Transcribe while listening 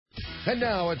And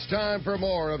now it's time for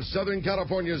more of Southern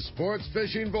California's sports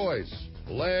fishing voice.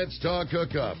 Let's talk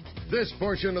hookup. This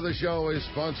portion of the show is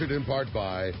sponsored in part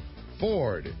by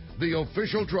Ford, the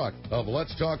official truck of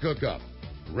Let's Talk Hookup.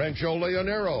 Rancho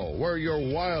Leonero, where your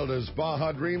wildest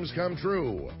Baja dreams come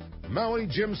true. Maui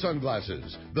Jim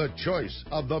Sunglasses, the choice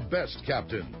of the best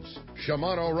captains.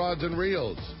 Shimano Rods and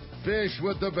Reels, fish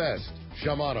with the best.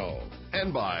 Shimano.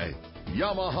 And by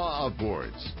Yamaha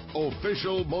Outboards,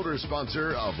 official motor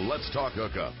sponsor of Let's Talk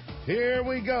Hookup. Here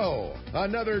we go.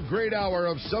 Another great hour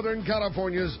of Southern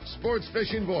California's sports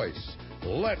fishing voice.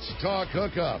 Let's Talk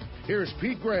Hookup. Here's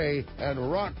Pete Gray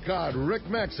and rock god Rick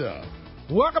Maxa.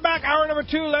 Welcome back. Hour number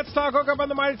 2. Let's Talk Hookup on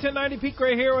the Mighty 1090. Pete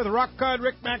Gray here with rock god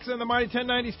Rick Maxa in the Mighty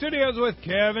 1090 studios with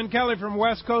Kevin Kelly from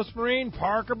West Coast Marine,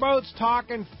 Parker Boats,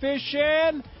 talking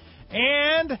fishing,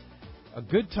 and a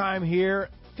good time here.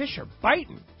 Fish are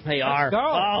biting. They are. Go.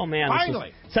 Oh, man.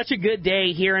 Finally. Such a good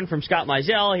day hearing from Scott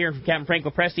Mizell, hearing from Captain Franco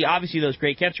Presti. Obviously, those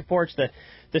great catch reports. The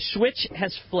switch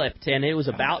has flipped, and it was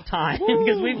about time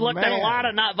because we've looked at a lot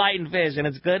of not biting fish, and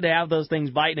it's good to have those things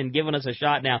biting and giving us a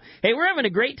shot now. Hey, we're having a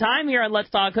great time here on Let's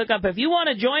Talk Hookup. If you want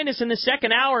to join us in the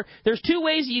second hour, there's 2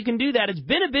 ways that you can do that. It's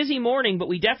been a busy morning, but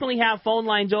we definitely have phone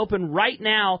lines open right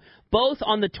now, both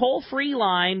on the toll-free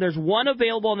line. There's one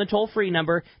available on the toll-free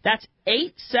number. That's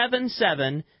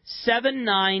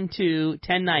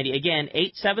 877-792-1090. Again,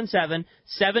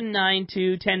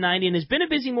 877-792-1090. And it's been a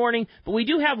busy morning, but we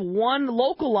do have one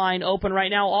local line open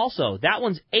right now also. That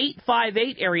one's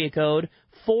 858 area code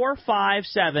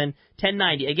 457-1090.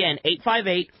 Again,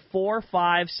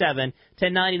 858-457-1090.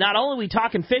 Not only are we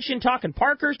talking fishing, talking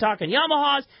Parkers, talking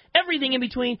Yamahas, everything in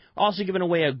between, also giving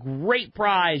away a great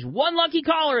prize. One lucky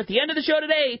caller at the end of the show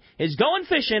today is going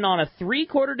fishing on a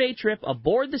 3-quarter-day trip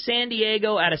aboard the San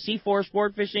Diego at a C4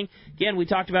 Sport Fishing. Again, we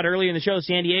talked about earlier in the show,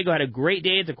 San Diego had a great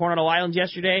day at the Coronado Islands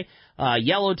yesterday.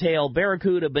 Yellowtail,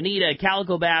 Barracuda, Bonita,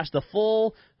 Calico Bass, the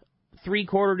full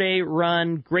 3-quarter-day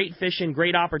run, great fishing,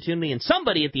 great opportunity, and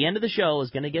somebody at the end of the show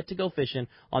is going to get to go fishing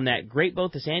on that great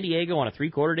boat to San Diego on a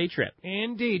 3-quarter-day trip.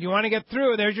 Indeed. You want to get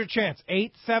through, there's your chance.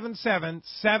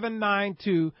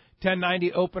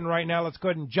 877-792-1090 open right now. Let's go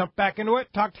ahead and jump back into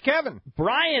it. Talk to Kevin.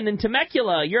 Brian in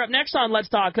Temecula, you're up next on Let's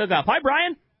Talk Hookup. Hi,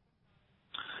 Brian.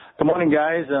 Good morning,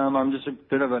 guys. I'm just a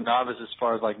bit of a novice as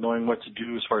far as, knowing what to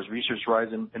do as far as research-wise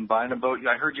and buying a boat.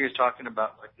 I heard you guys talking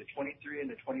about, the 23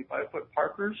 and the 25-foot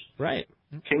Parkers. Right.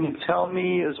 Can you tell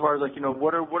me as far as,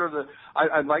 what are the –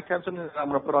 I'd like to have something that I'm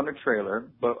going to put on a trailer,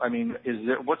 but,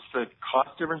 what's the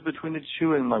cost difference between the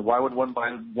two, and, why would one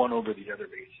buy one over the other,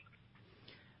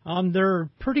 basically? They're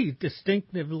pretty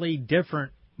distinctively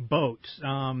different boats.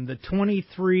 The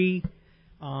 23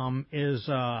 is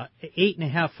a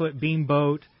 8.5-foot beam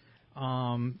boat.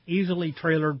 Easily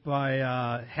trailered by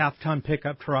a half-ton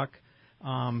pickup truck.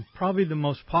 Probably the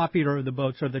most popular of the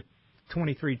boats are the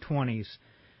 2320s.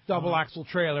 Double axle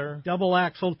trailer. Double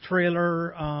axle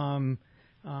trailer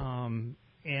and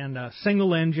a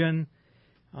single engine.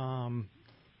 The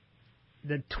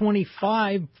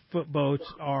 25-foot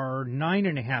boats are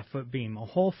 9.5-foot beam, a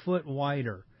whole foot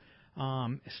wider.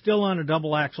 Still on a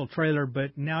double axle trailer,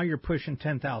 but now you're pushing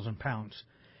 10,000 pounds.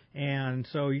 And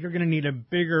so you're going to need a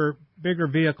bigger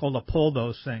vehicle to pull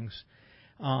those things.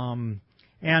 And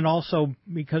also,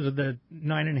 because of the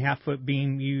 9.5-foot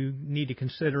beam, you need to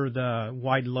consider the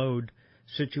wide load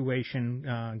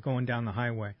situation going down the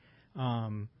highway.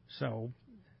 And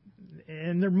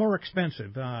they're more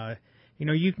expensive.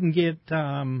 You can get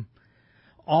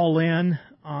all in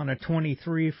on a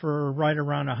 23 for right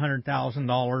around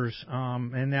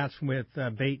 $100,000, and that's with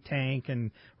bait tank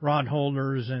and rod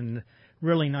holders and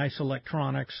really nice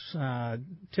electronics.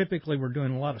 Typically, we're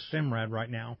doing a lot of Simrad right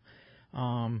now.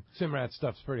 Simrad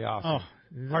stuff's pretty awesome.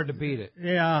 Hard to beat it.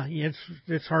 Yeah,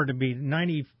 it's hard to beat.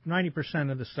 90%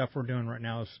 of the stuff we're doing right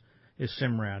now is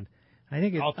Simrad. I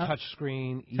think it's all touch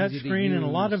screen, easy touch to screen, use. and a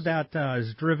lot of that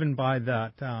is driven by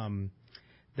that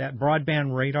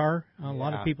broadband radar. A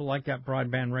lot of people like that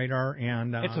broadband radar,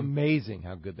 and it's amazing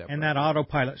how good that. And that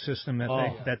autopilot system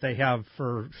that they have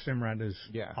for Simrad is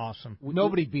awesome.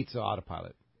 Nobody beats the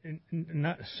autopilot.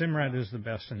 Simrad is the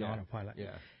best in autopilot.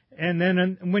 Yeah. And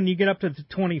then when you get up to the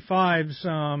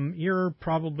 25s, you're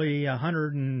probably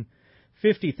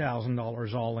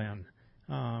 $150,000 all in.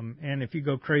 And if you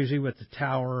go crazy with the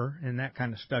tower and that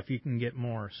kind of stuff, you can get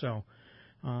more. So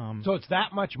it's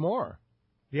that much more.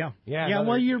 Yeah. Yeah.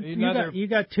 Well, you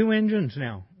got 2 engines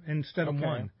now instead of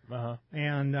one. Uh-huh.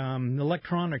 And the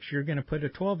electronics, you're going to put a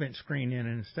 12-inch screen in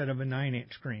instead of a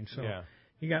 9-inch screen. So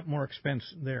you got more expense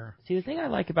there. See, the thing I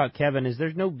like about Kevin is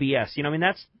there's no BS.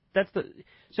 That's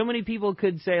so many people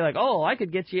could say I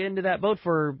could get you into that boat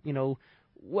for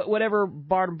whatever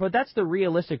barter, but that's the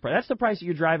realistic price. That's the price that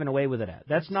you're driving away with it at.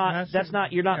 That's not.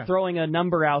 You're not throwing a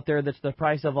number out there that's the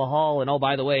price of a hull. And oh,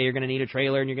 by the way, you're going to need a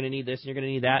trailer, and you're going to need this, and you're going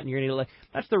to need that, and you're going to need.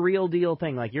 That's the real deal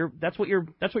thing. Like that's what you're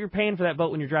paying for that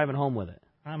boat when you're driving home with it.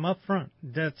 I'm up front.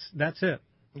 That's it.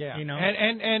 Yeah. You know.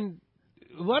 And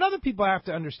what other people have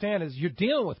to understand is you're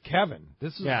dealing with Kevin.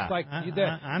 This is like I'm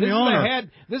the owner.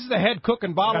 This is the head cook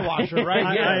and bottle washer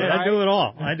right here. I do it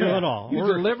all. I do it all. You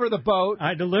deliver the boat.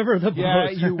 I deliver the boat.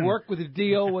 Yeah, you work with a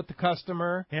deal with the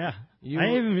customer. Yeah.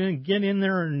 I even get in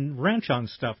there and wrench on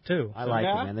stuff, too. I like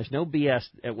it, man. There's no BS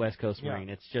at West Coast Marine.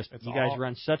 It's just you guys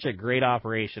run such a great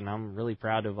operation. I'm really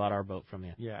proud to have bought our boat from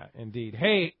you. Yeah, indeed.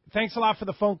 Hey, thanks a lot for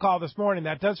the phone call this morning.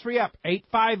 That does free up.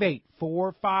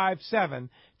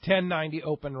 858-457-1090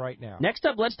 open right now. Next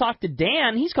up, let's talk to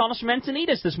Dan. He's calling us from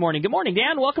Encinitas this morning. Good morning,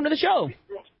 Dan. Welcome to the show.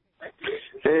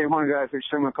 Hey, morning, guys. Thanks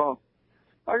for taking my call.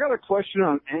 I got a question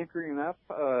on anchoring up.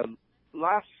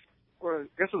 I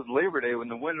guess it was Labor Day when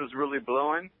the wind was really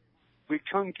blowing. We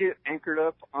couldn't get anchored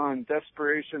up on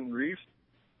Desperation Reef,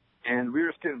 and we were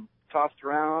just getting tossed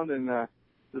around. And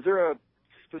is there a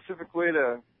specific way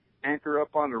to anchor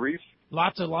up on the reef?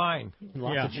 Lots of line.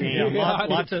 Lots of chain.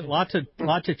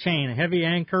 Lots of chain. Heavy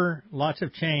anchor, lots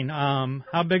of chain.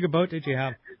 How big a boat did you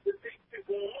have?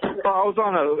 It was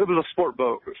a sport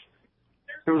boat.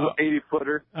 It was an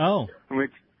 80-footer. Oh. And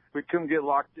we couldn't get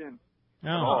locked in.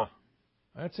 Oh.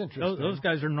 That's interesting. Those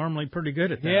guys are normally pretty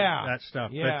good at that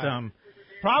stuff. Yeah. But,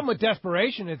 problem with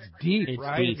Desperation, it's deep,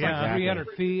 right? Deep, it's like 300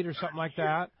 feet or something like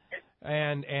that.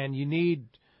 And you need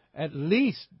at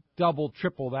least double,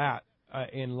 triple that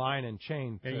in line and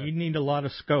chain. You need a lot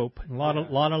of scope, a lot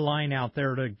of line out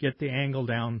there to get the angle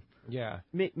down. Yeah.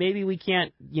 Maybe we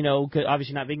can't,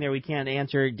 obviously not being there, we can't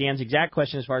answer Dan's exact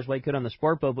question as far as what he could on the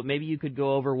sport boat, but maybe you could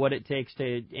go over what it takes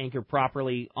to anchor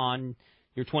properly on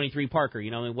your 23 Parker.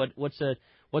 What's an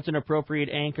appropriate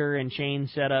anchor and chain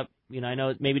setup? I know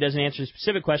it maybe doesn't answer a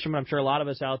specific question, but I'm sure a lot of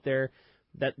us out there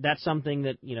that's something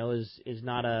that is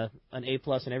not an A+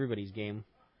 in everybody's game.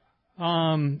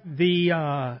 Most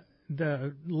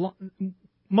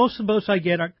of the boats I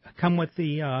get come with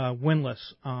the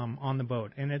windlass on the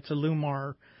boat, and it's a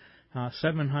Lumar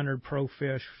 700 Pro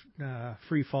Fish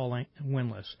free fall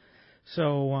windlass.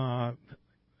 So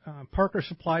Parker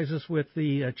supplies us with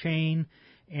the chain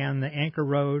and the anchor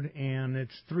rod, and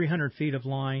it's 300 feet of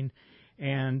line,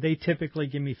 and they typically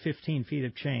give me 15 feet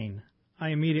of chain. I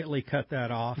immediately cut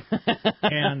that off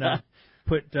and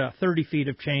put 30 feet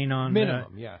of chain on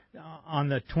minimum, on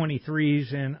the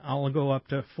 23s, and I'll go up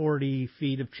to 40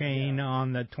 feet of chain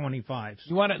on the 25s.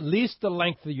 You want at least the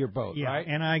length of your boat, right?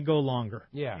 And I go longer.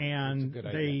 Yeah, and that's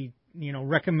a good they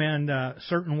recommend a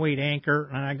certain weight anchor,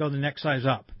 and I go the next size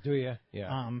up. Do you?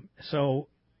 Yeah. So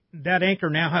that anchor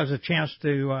now has a chance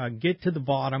to get to the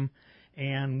bottom,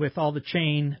 and with all the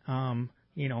chain,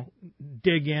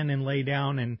 dig in and lay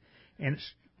down, and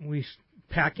we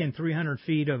pack in 300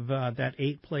 feet of that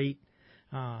 8-plate,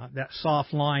 that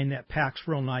soft line that packs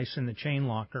real nice in the chain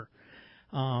locker.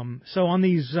 So on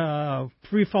these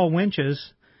free-fall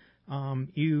winches,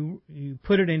 you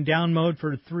put it in down mode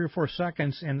for 3 or 4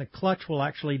 seconds, and the clutch will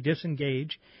actually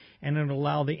disengage, and it'll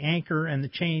allow the anchor and the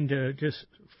chain to just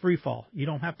free fall. You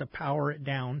don't have to power it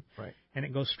down, right? And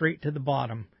it goes straight to the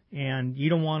bottom. And you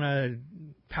don't want to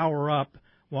power up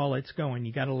while it's going.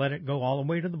 You got to let it go all the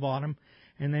way to the bottom,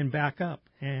 and then back up.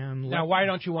 And now, why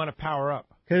don't you want to power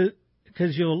up?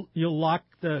 Because you'll lock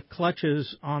the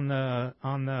clutches on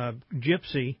the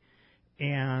Gypsy,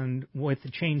 and with the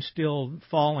chain still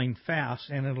falling fast,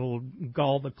 and it'll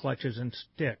gall the clutches and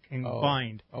stick and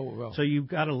bind. Oh, well. So you've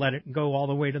got to let it go all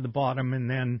the way to the bottom, and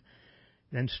then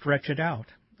stretch it out,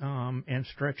 and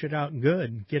stretch it out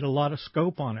good. Get a lot of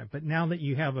scope on it. But now that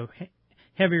you have a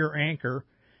heavier anchor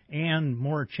and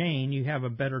more chain, you have a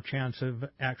better chance of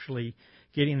actually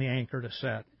getting the anchor to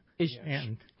set. Is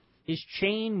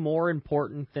chain more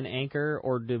important than anchor,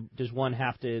 or does one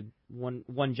have to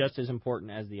one just as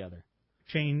important as the other?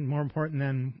 Chain more important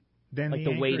than like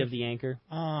the weight of the anchor?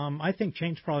 I think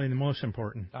chain's probably the most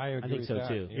important. I agree. I think with so that.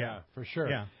 too. Yeah, for sure.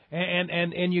 Yeah.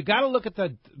 And you got to look at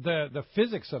the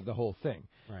physics of the whole thing.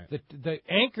 Right. The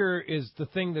anchor is the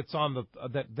thing that's on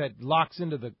that locks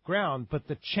into the ground, but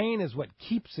the chain is what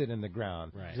keeps it in the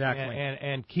ground. Right. Exactly.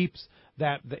 And keeps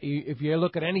that. If you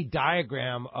look at any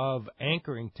diagram of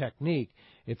anchoring technique,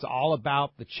 it's all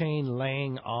about the chain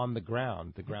laying on the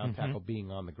ground tackle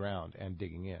being on the ground and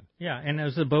digging in. Yeah, and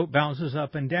as the boat bounces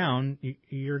up and down,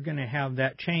 you're going to have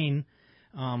that chain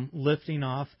lifting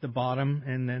off the bottom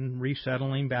and then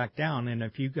resettling back down. And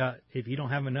if you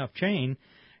don't have enough chain,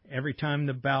 every time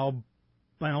the bow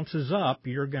bounces up,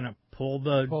 you're going to pull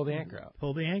the anchor up.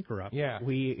 Pull the anchor up. Yeah.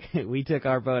 We took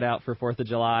our boat out for 4th of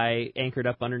July, anchored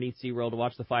up underneath SeaWorld to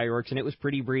watch the fireworks, and it was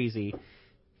pretty breezy.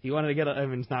 If you wanted to get,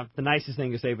 it's not the nicest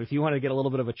thing to say, but if you wanted to get a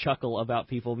little bit of a chuckle about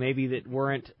people maybe that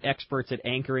weren't experts at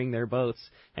anchoring their boats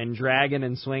and dragging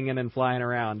and swinging and flying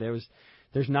around,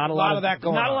 there's not a lot of that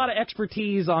going on. Not a lot of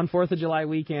expertise on 4th of July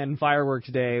weekend, fireworks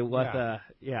day. It was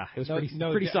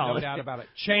pretty solid. No doubt about it.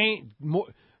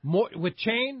 With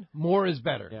chain, more is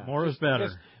better. Yeah. More is better.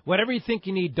 Just whatever you think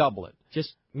you need, double it.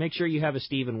 Just make sure you have a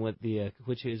Steven with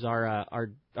which is our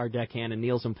deckhand and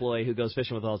Neil's employee who goes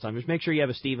fishing with all the time. Just make sure you have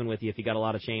a Steven with you if you got a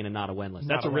lot of chain and not a windlass.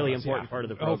 That's a really important part of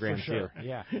the program, for sure. too.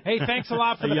 Yeah. Hey, thanks a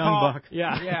lot for the young call. buck.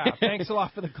 Yeah. Thanks a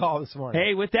lot for the call this morning.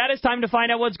 Hey, with that, it's time to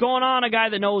find out what's going on. A guy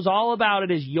that knows all about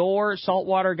it is your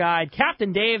saltwater guide,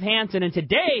 Captain Dave Hansen. And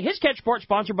today, his catch report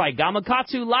sponsored by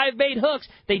Gamakatsu Live Bait Hooks.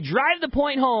 They drive the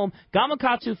point home.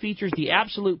 Gamakatsu features the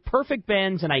absolute perfect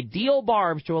bends and ideal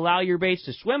barbs to allow your baits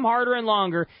to swim harder and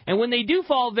longer. And when they do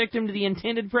fall victim to the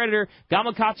intended predator,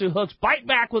 Gamakatsu hooks bite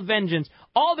back with vengeance.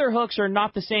 All their hooks are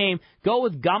not the same. Go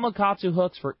with Gamakatsu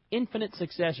hooks for infinite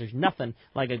success. There's nothing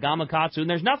like a Gamakatsu, and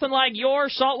there's nothing like your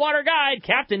saltwater guide,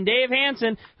 Captain Dave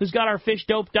Hansen, who's got our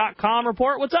fishdope.com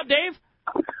report. What's up, Dave?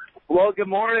 Well, good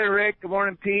morning, Rick. Good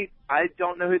morning, Pete. I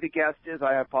don't know who the guest is.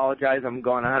 I apologize. I'm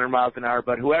going 100 miles an hour,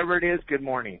 but whoever it is, good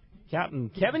morning. Captain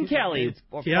Kevin Kelly.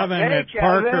 Kevin at Kevin.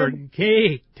 Parker.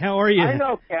 Kate, how are you? I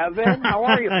know, Kevin. How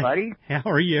are you, buddy? How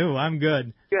are you? I'm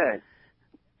good. Good.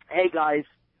 Hey, guys,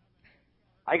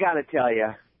 I got to tell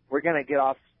you, we're going to get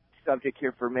off subject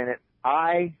here for a minute.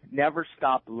 I never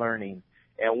stopped learning,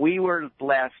 and we were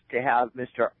blessed to have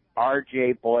Mr.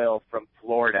 R.J. Boyle from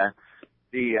Florida,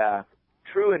 the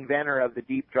true inventor of the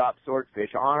deep drop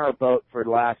swordfish, on our boat for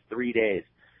the last 3 days.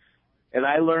 And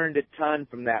I learned a ton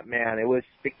from that man. It was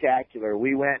spectacular.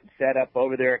 We went and set up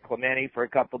over there at Clemente for a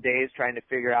couple days trying to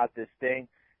figure out this thing.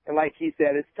 And like he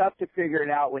said, it's tough to figure it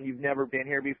out when you've never been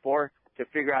here before, to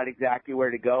figure out exactly where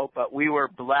to go. But we were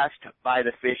blessed by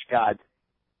the fish gods.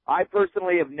 I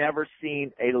personally have never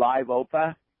seen a live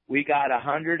Opa. We got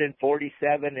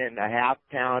 147.5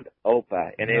 pound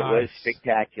Opa, and it was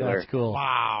spectacular. That's cool.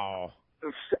 Wow. It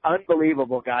was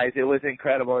unbelievable, guys. It was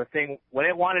incredible. The thing, when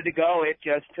it wanted to go, it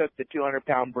just took the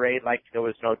 200-pound braid like there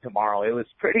was no tomorrow. It was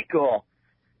pretty cool.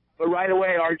 But right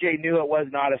away, RJ knew it was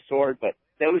not a sword, but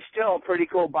it was still a pretty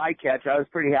cool bycatch. I was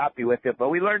pretty happy with it. But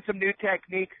we learned some new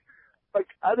techniques. But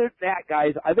other than that,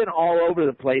 guys, I've been all over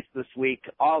the place this week,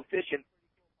 all fishing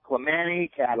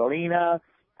Clemente, Catalina,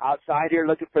 outside here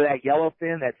looking for that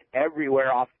yellowfin that's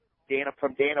everywhere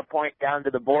from Dana Point down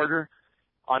to the border.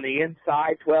 On the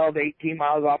inside, 12, 18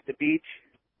 miles off the beach.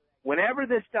 Whenever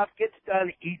this stuff gets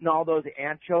done eating all those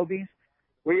anchovies,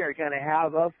 we are going to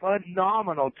have a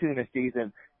phenomenal tuna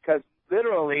season, because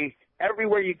literally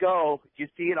everywhere you go, you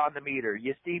see it on the meter.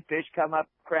 You see fish come up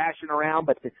crashing around,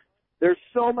 but there's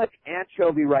so much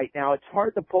anchovy right now, it's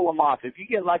hard to pull them off. If you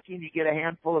get lucky and you get a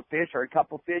handful of fish or a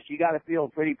couple fish, you got to feel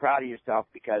pretty proud of yourself,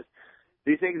 because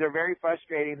these things are very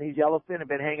frustrating. These yellowfin have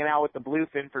been hanging out with the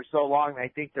bluefin for so long, and I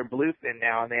think they're bluefin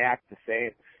now, and they act the same.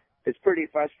 It's pretty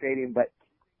frustrating, but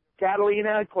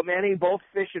Catalina, Clemente, both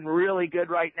fishing really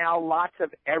good right now. Lots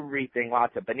of everything.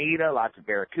 Lots of bonita, lots of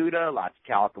barracuda, lots of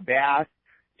calico bass.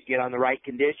 You get on the right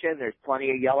condition, there's plenty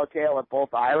of yellowtail at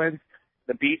both islands.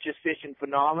 The beach is fishing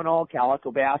phenomenal. Calico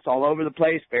bass all over the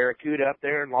place. Barracuda up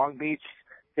there in Long Beach,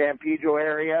 San Pedro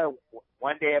area.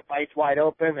 One day it bites wide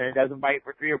open and it doesn't bite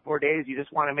for 3 or 4 days. You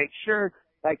just want to make sure,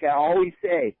 like I always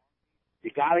say, you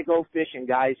got to go fishing,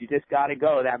 guys. You just got to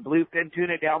go. That bluefin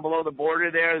tuna down below the border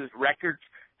there's record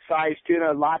size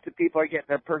tuna. Lots of people are getting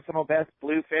their personal best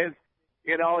bluefins.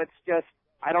 You know, it's just,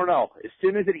 I don't know. As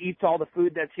soon as it eats all the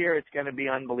food that's here, it's going to be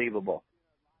unbelievable.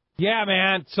 Yeah,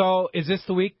 man. So is this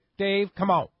the week, Dave?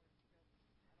 Come on.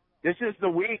 This is the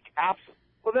week.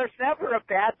 Well, there's never a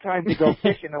bad time to go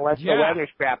fishing unless the weather's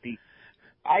crappy.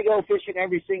 I go fishing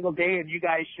every single day, and you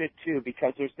guys should too,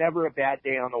 because there's never a bad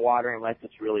day on the water unless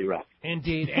it's really rough.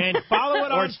 Indeed. And follow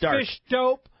it on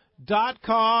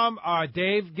fishdope.com.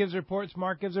 Dave gives reports,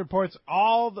 Mark gives reports,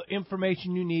 all the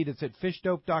information you need. It's at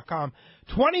fishdope.com.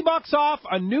 $20 off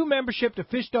a new membership to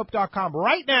fishdope.com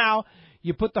right now.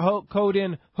 You put the code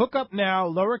in Hookup Now,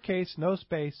 lowercase, no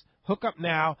space, Hookup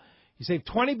Now. You save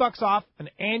 $20 off an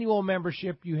annual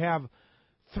membership. You have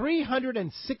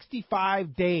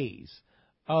 365 days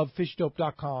of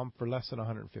fishdope.com for less than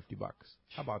 $150.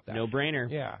 How about that? No brainer.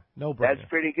 Yeah, no brainer. That's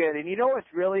pretty good. And you know what's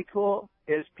really cool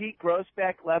is Pete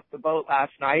Grosbeck left the boat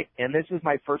last night, and this is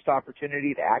my first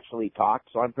opportunity to actually talk,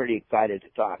 so I'm pretty excited to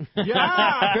talk.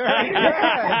 Yeah, very good.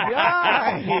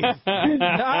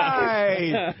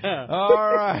 Nice.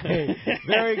 All right.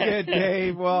 Very good,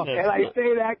 Dave. Well, And I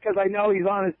say that because I know he's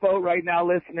on his boat right now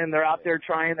listening. They're out there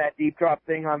trying that deep drop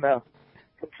thing on the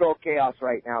Control Chaos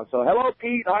right now. So hello,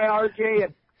 Pete. Hi, RJ.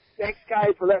 And thanks,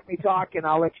 guys, for letting me talk, and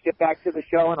I'll let you get back to the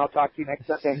show, and I'll talk to you next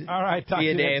Sunday. all right. Talk See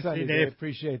to you, you Dave. next Sunday, See you, Dave.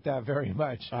 Appreciate that very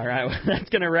much. All right, well, that's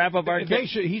going to wrap up our...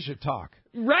 He should talk.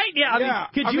 Right? Yeah.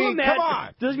 Could you imagine? Come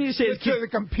on. Doesn't mean to say the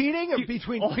competing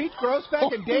between Pete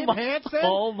Grosbeck and Dave Hansen?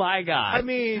 Oh, my God. I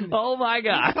mean, oh, my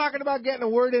God. You're talking about getting a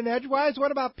word in edgewise.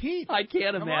 What about Pete? I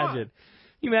can't Come imagine. on.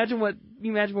 You imagine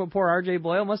what poor R.J.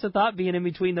 Boyle must have thought being in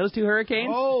between those two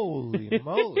hurricanes? Holy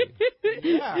moly.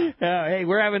 Yeah. Hey,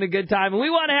 we're having a good time, and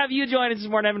we want to have you join us this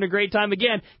morning having a great time.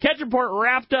 Again, Catch Report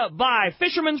wrapped up by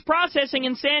Fisherman's Processing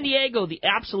in San Diego, the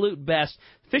absolute best.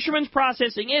 Fisherman's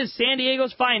Processing is San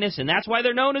Diego's finest, and that's why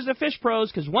they're known as the Fish Pros,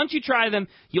 because once you try them,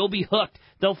 you'll be hooked.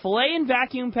 They'll fillet and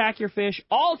vacuum pack your fish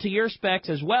all to your specs,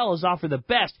 as well as offer the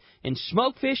best in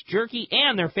smoked fish, jerky,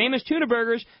 and their famous tuna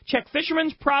burgers. Check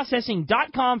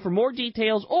fishermansprocessing.com for more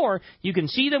details, or you can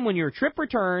see them when your trip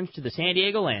returns to the San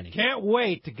Diego landing. Can't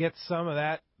wait to get some of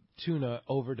that tuna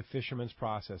over to Fisherman's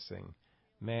Processing.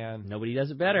 Man. Nobody does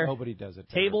it better. Nobody does it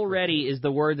better. Table ready is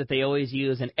the word that they always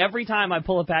use, and every time I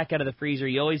pull it back out of the freezer,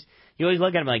 you always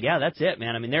look at it like, yeah, that's it,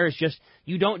 man. I mean, there is just,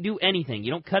 you don't do anything.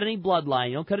 You don't cut any bloodline.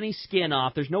 You don't cut any skin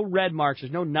off. There's no red marks.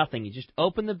 There's no nothing. You just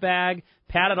open the bag,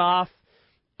 pat it off,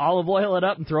 olive oil it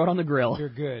up, and throw it on the grill. You're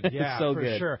good. Yeah, so for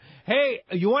good. sure. Hey,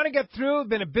 you want to get through?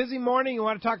 Been a busy morning. You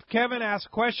want to talk to Kevin, ask a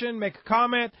question, make a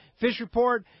comment, Fish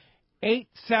Report,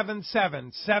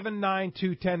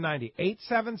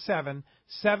 877-792-1090.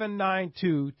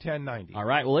 877-792-1090. All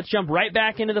right, well, let's jump right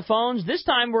back into the phones. This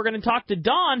time we're going to talk to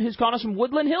Don, who's calling us from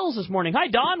Woodland Hills this morning. Hi,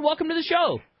 Don. Welcome to the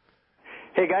show.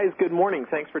 Hey, guys. Good morning.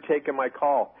 Thanks for taking my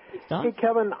call. Don? Hey,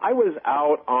 Kevin, I was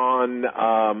out on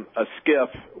a skiff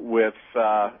with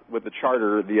the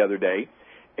charter the other day,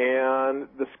 and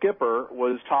the skipper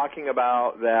was talking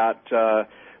about that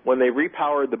when they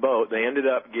repowered the boat, they ended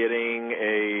up getting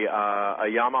a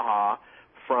Yamaha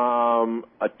from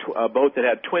a boat that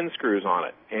had twin screws on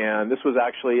it, and this was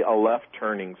actually a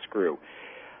left-turning screw.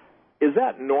 Is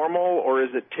that normal, or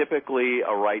is it typically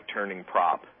a right-turning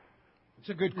prop? It's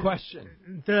a good question.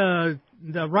 The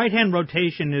right-hand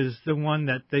rotation is the one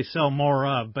that they sell more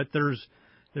of, but there's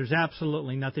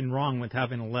absolutely nothing wrong with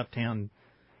having a left-hand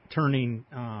turning.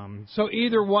 So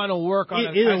either one will work on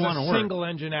a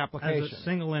single-engine application. As a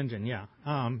single engine, yeah.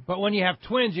 But when you have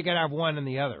twins, you got to have one and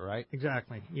the other, right?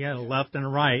 Exactly. Yeah, a left and a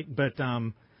right. But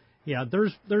yeah,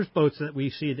 there's boats that we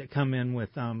see that come in with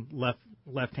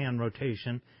left-hand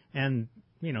rotation, and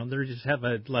they just have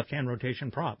a left-hand rotation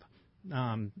prop.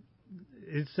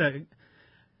 It's a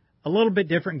little bit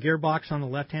different gearbox on the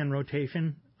left-hand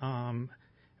rotation.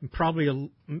 Probably a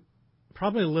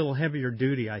little heavier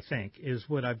duty, I think, is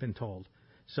what I've been told.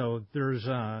 So there's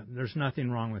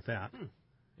nothing wrong with that.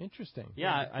 Interesting.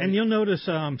 Yeah, and you'll notice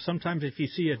sometimes if you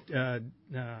see a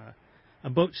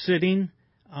boat sitting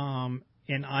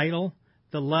in idle,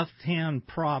 the left-hand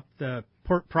prop, the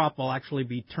port prop, will actually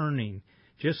be turning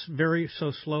just very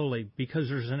so slowly because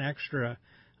there's an extra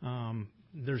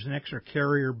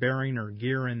carrier bearing or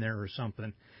gear in there or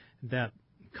something that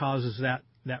causes that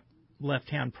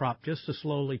left-hand prop just to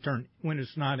slowly turn when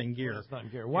it's not in gear. It's not in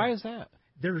gear. Why is that?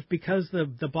 Because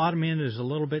the bottom end is a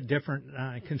little bit different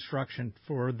construction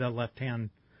for the left-hand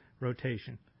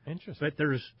rotation. Interesting. But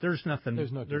there's nothing.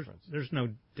 There's no difference. There's no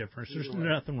difference. There's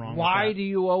nothing wrong with that. Why do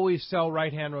you always sell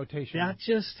right-hand rotation? That's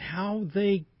just how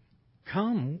they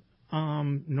come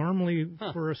normally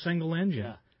for a single engine.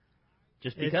 Yeah.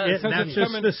 Just because. That's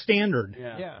just the standard.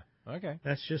 Yeah. Okay.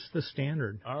 That's just the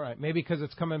standard. All right. Maybe because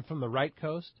it's coming from the right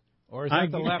coast? Or is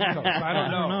that the left coast? I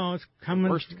don't know. No, it's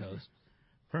coming First coast.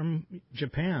 From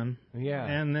Japan. Yeah.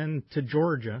 And then to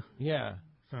Georgia. Yeah.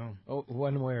 So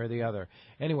one way or the other.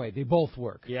 Anyway, they both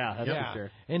work. Yeah, that's for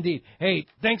sure. Indeed. Hey,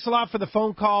 thanks a lot for the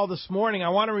phone call this morning. I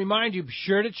want to remind you, be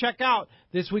sure to check out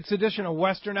this week's edition of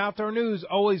Western Outdoor News,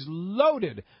 always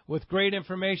loaded with great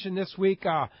information this week.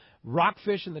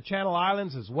 Rockfish in the Channel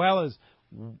Islands, as well as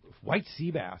white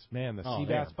sea bass. Man, the sea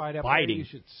bass bite up there. You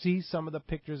should see some of the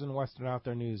pictures in Western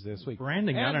Outdoor News this week.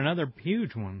 Brandon got another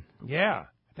huge one. Yeah.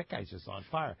 That guy's just on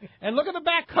fire. And look at the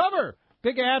back cover.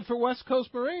 Big ad for West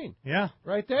Coast Marine. Yeah.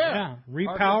 Right there. Yeah.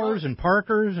 Repowers and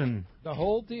Parkers and the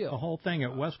whole deal. The whole thing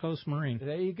at West Coast Marine.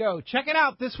 There you go. Check it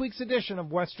out, this week's edition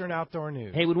of Western Outdoor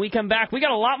News. Hey, when we come back, we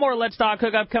got a lot more Let's Talk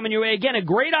Hookup coming your way. Again, a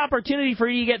great opportunity for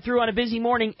you to get through on a busy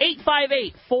morning.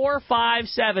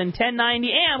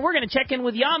 858-457-1090. And we're going to check in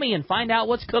with Yami and find out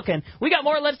what's cooking. We got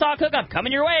more Let's Talk Hookup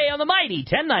coming your way on the mighty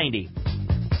 1090.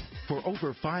 For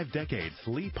over 5 decades,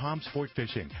 Lee Palm Sport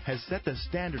Fishing has set the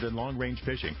standard in long-range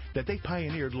fishing that they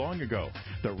pioneered long ago.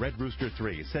 The Red Rooster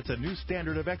 3 sets a new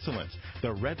standard of excellence.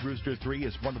 The Red Rooster 3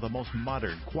 is one of the most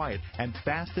modern, quiet, and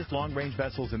fastest long-range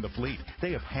vessels in the fleet.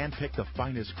 They have handpicked the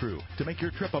finest crew to make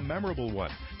your trip a memorable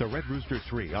one. The Red Rooster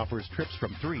 3 offers trips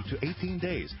from 3 to 18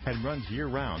 days and runs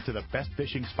year-round to the best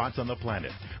fishing spots on the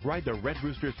planet. Ride the Red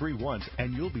Rooster 3 once,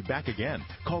 and you'll be back again.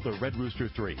 Call the Red Rooster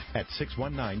 3 at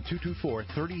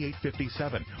 619-224-3857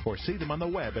 or see them on the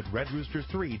web at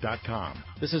redrooster3.com.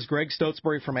 This is Greg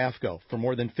Stotesbury from AFCO. For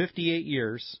more than 58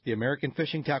 years, the American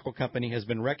Fishing Tackle Company has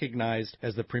been recognized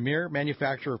as the premier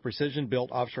manufacturer of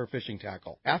precision-built offshore fishing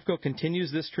tackle. AFCO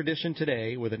continues this tradition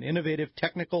today with an innovative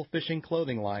technical fishing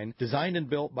clothing line designed and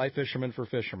built by fishermen for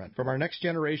fishermen. From our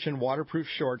next-generation waterproof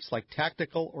shorts like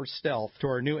Tactical or Stealth to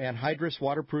our new anhydrous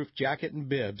waterproof jacket and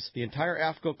bibs, the entire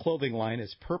AFCO clothing line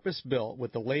is purpose-built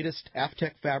with the latest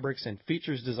AFTEC fabrics and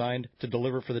features designed to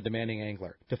deliver for the demanding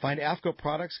angler. To find AFCO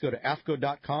products, go to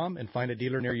AFCO.com and find a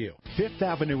dealer near you. Fifth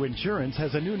Avenue Insurance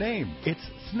has a new name. It's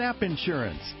Snap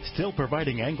Insurance, still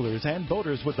providing anglers and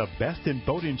boaters with the best in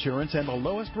boat insurance and the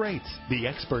lowest rates. The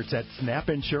experts at Snap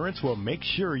Insurance will make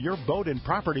sure your boat and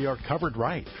property are covered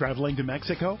right. Traveling to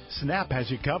Mexico? Snap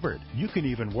has you covered. You can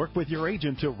even work with your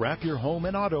agent to wrap your home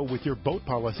and auto with your boat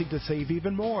policy to save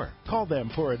even more. Call them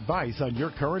for advice on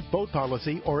your current boat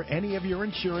policy or any of your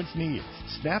insurance needs.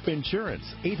 Snap Insurance,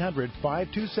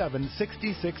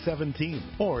 800-527-6617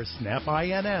 or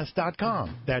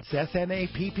snapins.com. That's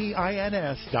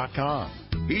SNAPPINS.com.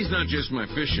 He's not just my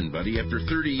fishing buddy. After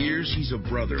 30 years, he's a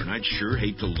brother, and I'd sure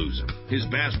hate to lose him. His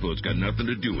bass boat's got nothing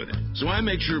to do with it. So I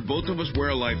make sure both of us wear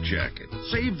a life jacket.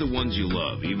 Save the ones you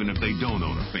love, even if they don't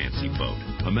own a fancy boat.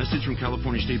 A message from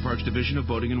California State Parks Division of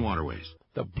Boating and Waterways.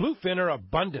 The bluefin are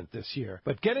abundant this year,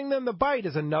 but getting them to bite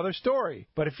is another story.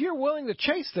 But if you're willing to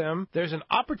chase them, there's an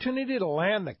opportunity to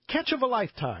land the catch of a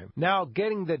lifetime. Now,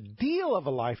 getting the deal of a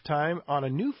lifetime on a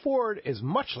new Ford is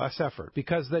much less effort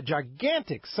because the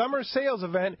gigantic summer sales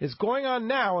event is going on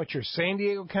now at your San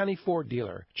Diego County Ford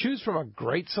dealer. Choose from a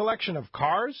great selection of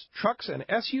cars, trucks, and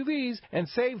SUVs and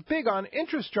save big on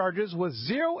interest charges with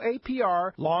 0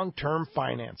 APR long-term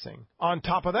financing. On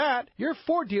top of that, your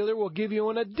Ford dealer will give you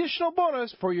an additional bonus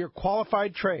for your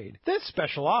qualified trade. This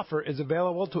special offer is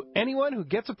available to anyone who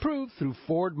gets approved through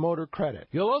Ford Motor Credit.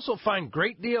 You'll also find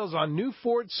great deals on new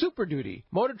Ford Super Duty,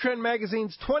 Motor Trend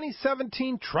Magazine's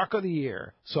 2017 Truck of the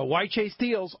Year. So why chase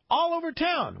deals all over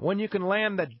town when you can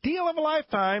land the deal of a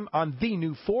lifetime on the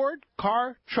new Ford,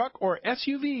 car, truck, or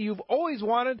SUV you've always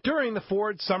wanted during the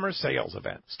Ford Summer Sales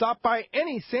Event? Stop by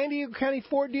any San Diego County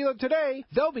Ford dealer today.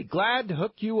 They'll be glad to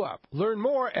hook you up. Learn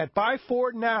more at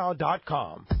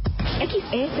buyfordnow.com.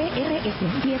 XEPRS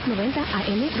 1090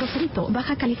 AM Rosarito,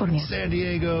 Baja California. San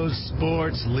Diego's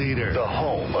sports leader. The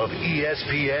home of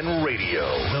ESPN Radio.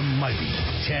 The mighty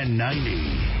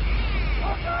 1090.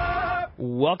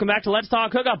 Welcome back to Let's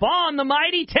Talk Hookup on the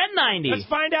mighty 1090. Let's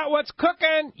find out what's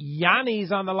cooking.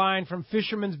 Yanni's on the line from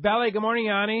Fisherman's Belly. Good morning,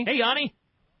 Yanni. Hey, Yanni.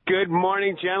 Good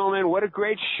morning, gentlemen. What a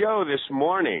great show this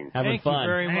morning. Having fun. Thank you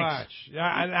very much.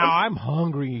 Now, I'm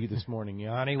hungry this morning,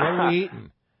 Yanni. What are we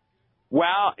eating?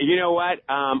 Well, you know what?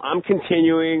 I'm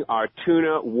continuing our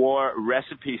tuna war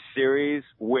recipe series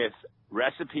with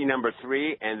recipe number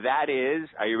 3, and that is,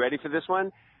 are you ready for this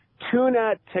one?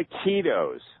 Tuna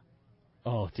taquitos.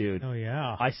 Oh, dude. Oh,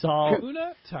 yeah. I saw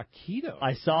tuna taquitos.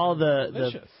 I saw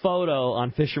the photo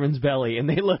on Fisherman's Belly, and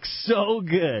they look so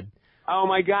good. Oh,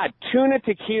 my God. Tuna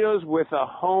taquitos with a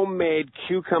homemade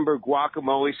cucumber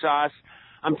guacamole sauce.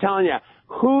 I'm telling you,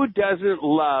 who doesn't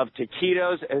love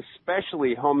taquitos,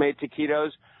 especially homemade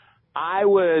taquitos? I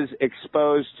was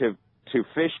exposed to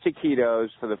fish taquitos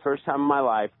for the first time in my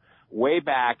life way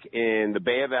back in the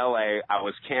Bay of L.A. I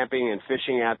was camping and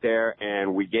fishing out there,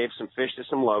 and we gave some fish to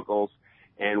some locals.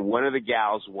 And one of the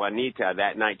gals, Juanita,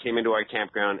 that night came into our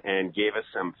campground and gave us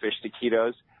some fish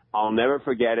taquitos. I'll never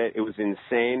forget it. It was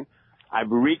insane.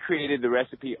 I've recreated the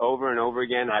recipe over and over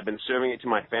again. I've been serving it to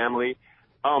my family.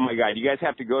 Oh, my God. You guys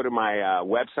have to go to my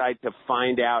website to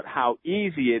find out how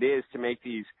easy it is to make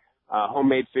these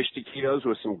homemade fish taquitos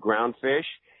with some ground fish.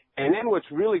 And then what's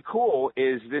really cool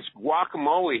is this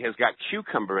guacamole has got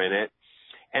cucumber in it.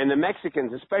 And the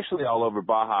Mexicans, especially all over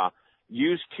Baja,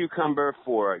 use cucumber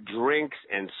for drinks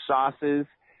and sauces.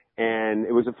 And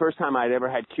it was the first time I'd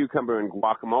ever had cucumber in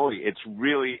guacamole. It's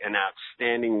really an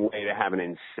outstanding way to have an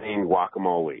insane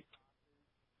guacamole.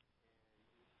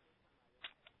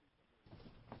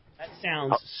 That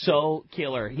sounds so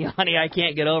killer. Yanni, I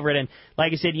can't get over it. And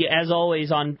like I said, as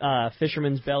always on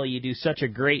Fisherman's Belly, you do such a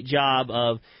great job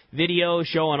of video,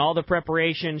 showing all the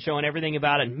preparation, showing everything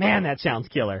about it. Man, that sounds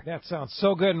killer. That sounds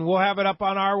so good. And we'll have it up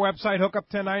on our website,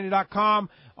 hookup1090.com,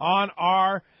 on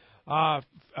our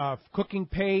cooking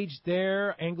page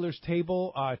there, Angler's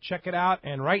Table. Check it out.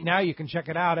 And right now you can check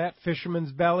it out at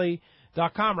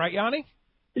fishermansbelly.com. Right, Yanni?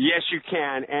 Yes, you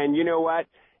can. And you know what?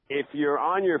 If you're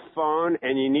on your phone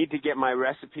and you need to get my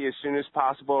recipe as soon as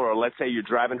possible, or let's say you're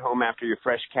driving home after your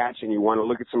fresh catch and you want to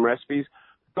look at some recipes,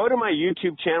 go to my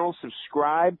YouTube channel,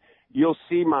 subscribe. You'll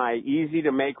see my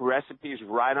easy-to-make recipes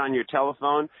right on your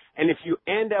telephone. And if you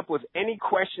end up with any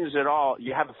questions at all,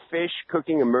 you have a fish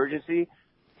cooking emergency,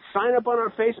 sign up on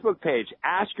our Facebook page.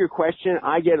 Ask your question.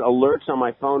 I get alerts on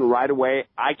my phone right away.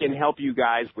 I can help you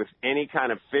guys with any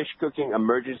kind of fish cooking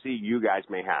emergency you guys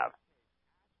may have.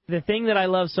 The thing that I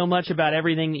love so much about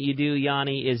everything that you do,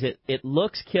 Yanni, is it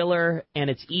looks killer and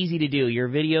it's easy to do. Your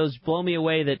videos blow me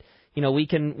away that, we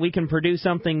can produce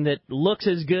something that looks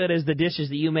as good as the dishes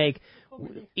that you make,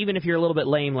 even if you're a little bit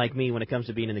lame like me when it comes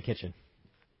to being in the kitchen.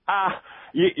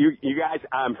 You guys,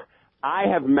 I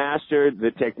have mastered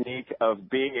the technique of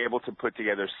being able to put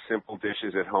together simple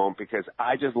dishes at home because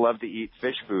I just love to eat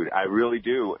fish food. I really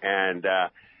do. And,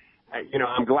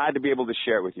 I'm glad to be able to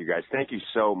share it with you guys. Thank you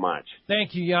so much.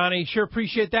 Thank you, Yanni. Sure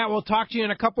appreciate that. We'll talk to you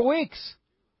in a couple weeks.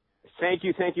 Thank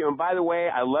you. And by the way,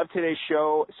 I love today's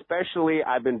show. Especially,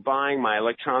 I've been buying my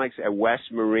electronics at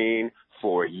West Marine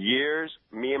for years,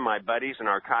 me and my buddies in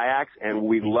our kayaks, and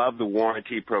we love the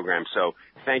warranty program. So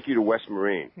thank you to West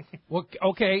Marine. Well,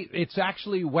 okay, it's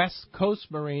actually West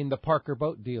Coast Marine, the Parker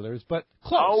boat dealers, but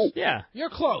close. Oh, yeah. You're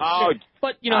close. Oh,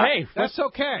 but, hey. That's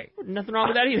okay. Nothing wrong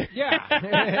with that either.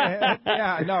 Yeah.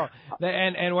 Yeah, no.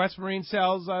 And West Marine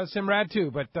sells Simrad too,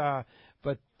 but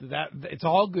that it's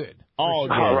all good. All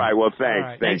good. All right, well, thanks. All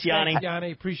right. Thanks, Yanni. Thanks,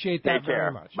 Yanni. Appreciate that Take care.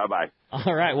 very much. Bye-bye.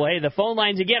 All right, well, hey, the phone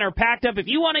lines again are packed up. If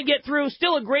you want to get through,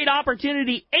 still a great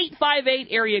opportunity, 858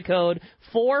 area code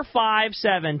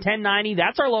 457-1090.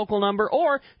 That's our local number,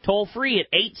 or toll free at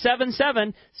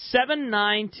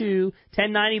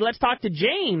 877-792-1090. Let's talk to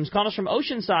James, calling us from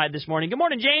Oceanside this morning. Good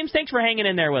morning, James. Thanks for hanging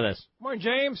in there with us. Morning,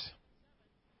 James.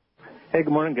 Hey,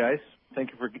 good morning, guys.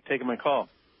 Thank you for taking my call.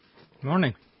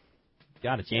 Morning.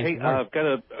 Got it, James. Hey, I've got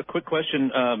a quick question,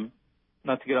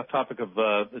 not to get off topic of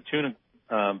the tuna,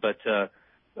 but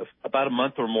about a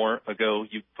month or more ago,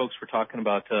 you folks were talking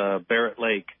about Barrett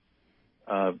Lake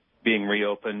being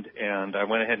reopened, and I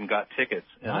went ahead and got tickets.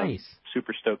 And nice. I'm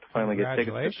super stoked to finally get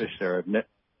tickets to fish there. I've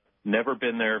never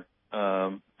been there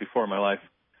before in my life.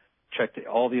 Checked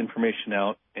all the information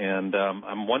out, and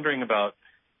I'm wondering about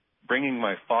bringing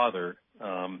my father.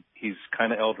 He's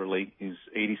kind of elderly. He's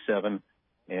 87.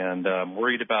 And I'm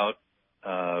worried about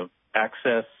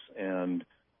access and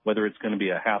whether it's going to be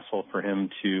a hassle for him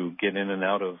to get in and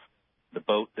out of the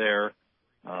boat there.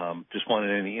 Just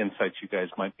wanted any insights you guys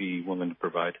might be willing to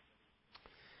provide.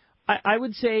 I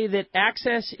would say that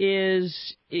access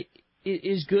is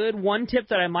good. One tip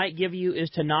that I might give you is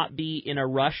to not be in a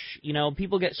rush.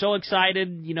 People get so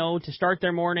excited, to start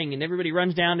their morning, and everybody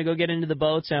runs down to go get into the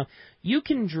boat. So you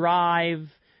can drive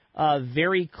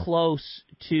very close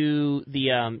to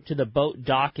the boat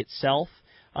dock itself,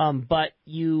 but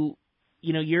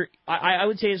I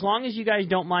would say as long as you guys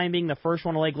don't mind being the first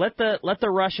one to lake, let the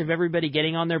rush of everybody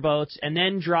getting on their boats, and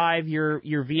then drive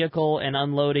your vehicle and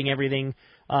unloading everything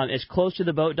as close to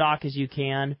the boat dock as you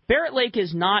can. Barrett Lake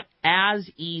is not as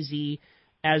easy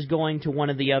as going to one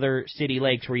of the other city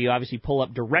lakes where you obviously pull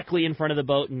up directly in front of the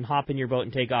boat and hop in your boat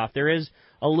and take off. There is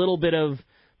a little bit of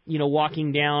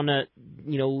walking down,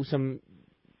 some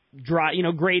dry,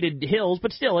 graded hills,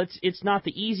 but still, it's not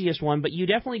the easiest one. But you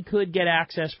definitely could get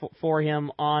access for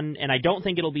him on, and I don't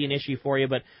think it'll be an issue for you.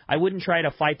 But I wouldn't try to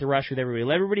fight the rush with everybody.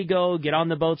 Let everybody go, get on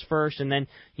the boats first, and then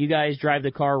you guys drive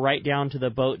the car right down to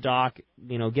the boat dock.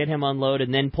 Get him unloaded,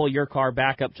 and then pull your car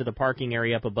back up to the parking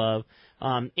area up above.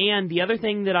 And the other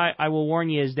thing that I will warn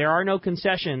you is there are no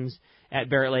concessions at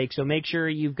Barrett Lake, so make sure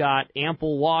you've got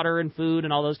ample water and food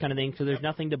and all those kind of things, so there's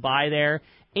nothing to buy there.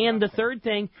 And the third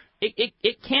thing,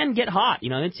 it can get hot.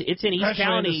 It's in East Especially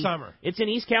County. in the summer. It's in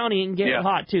East County and get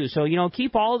hot too. So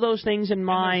keep all of those things in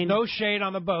mind. And there's no shade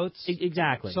on the boats.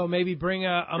 Exactly. So maybe bring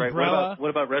a umbrella. Right. What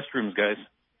about restrooms, guys?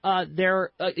 Are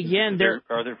there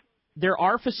there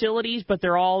are facilities, but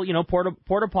they're all,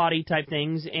 porta potty type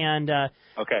things. And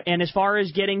okay. And as far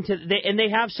as getting to, they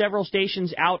have several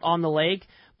stations out on the lake.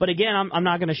 But again, I'm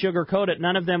not going to sugarcoat it.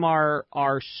 None of them are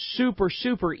super,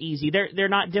 super easy. They're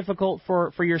not difficult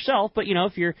for yourself, but,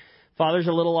 if your father's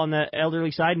a little on the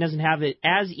elderly side and doesn't have it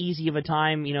as easy of a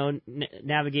time,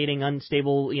 navigating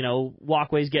unstable,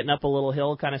 walkways, getting up a little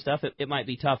hill kind of stuff, it might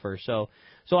be tougher. So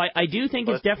I do think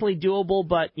it's definitely doable,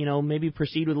 but, maybe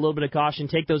proceed with a little bit of caution.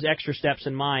 Take those extra steps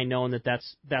in mind, knowing that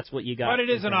that's what you got. But it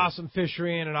is an awesome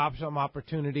fishery and an awesome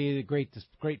opportunity, a great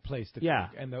place to yeah.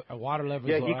 And the water levels.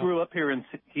 Yeah, he grew up here in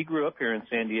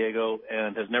San Diego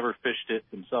and has never fished it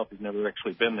himself. He's never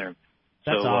actually been there.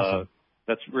 That's awesome.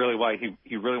 That's really why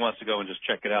he really wants to go and just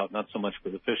check it out, not so much for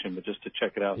the fishing, but just to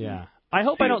check it out. Yeah. I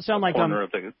hope I don't sound like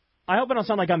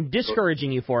I'm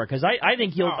discouraging you for it, because I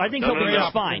think he'll be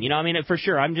just fine. For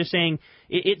sure. I'm just saying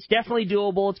it's definitely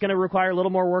doable. It's going to require a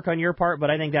little more work on your part,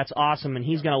 but I think that's awesome, and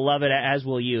he's going to love it, as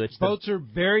will you. Boats are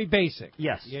very basic.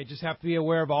 Yes. You just have to be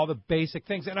aware of all the basic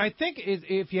things. And I think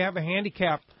if you have a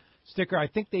handicap sticker, I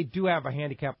think they do have a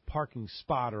handicap parking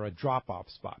spot or a drop-off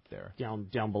spot there. Down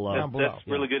below. That's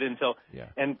really good intel. Yeah.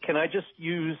 And can I just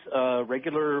use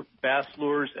regular bass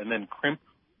lures and then crimp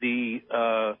the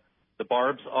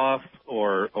barbs off,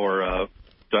 or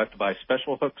do I have to buy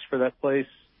special hooks for that place?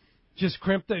 Just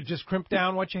crimp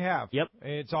down what you have. Yep.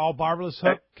 It's all barbless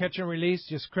hook, catch and release.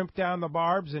 Just crimp down the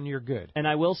barbs and you're good. And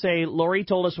I will say, Lori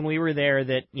told us when we were there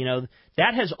that,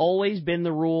 that has always been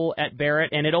the rule at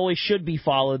Barrett, and it always should be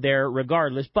followed there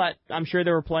regardless. But I'm sure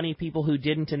there were plenty of people who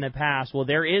didn't in the past. Well,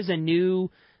 there is a new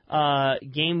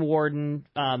game warden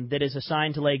that is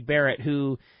assigned to Lake Barrett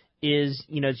who is,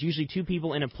 it's usually two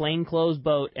people in a plainclothes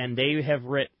boat, and they have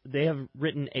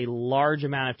written a large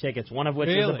amount of tickets, one of which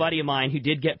is a buddy of mine who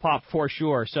did get popped for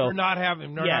sure. So they're not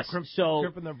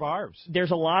crimping their barbs.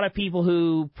 There's a lot of people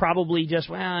who probably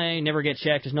just, I never get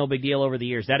checked, it's no big deal over the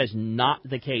years. That is not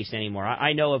the case anymore.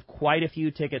 I know of quite a few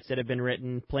tickets that have been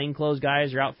written. Plainclothes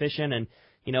guys are out fishing and,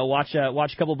 watch a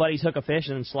couple buddies hook a fish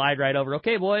and then slide right over.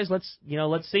 Okay, boys, let's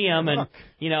see them. And,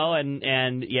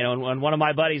 and one of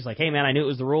my buddies like, hey man, I knew it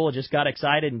was the rule. I just got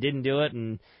excited and didn't do it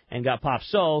and got popped.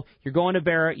 So you're going to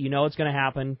Barrett. It's going to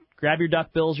happen. Grab your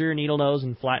duck bills or your needle nose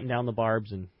and flatten down the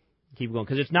barbs and keep going.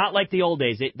 Because it's not like the old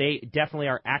days. They definitely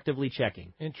are actively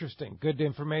checking. Interesting. Good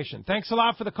information. Thanks a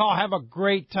lot for the call. Have a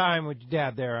great time with your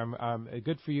dad there.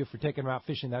 Good for you for taking him out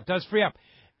fishing. That does free up.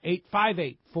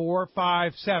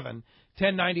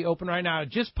 858-457-1090 open right now.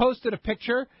 Just posted a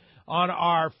picture on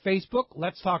our Facebook,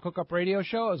 Let's Talk Hookup Radio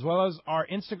Show, as well as our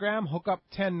Instagram, Hookup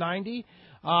 1090,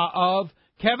 of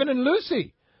Kevin and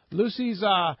Lucy. Lucy's,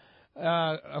 of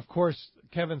course,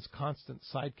 Kevin's constant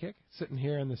sidekick, sitting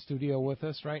here in the studio with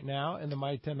us right now in the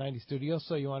Mighty 1090 studio.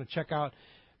 So you want to check out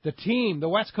the team, the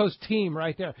West Coast team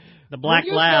right there. The Black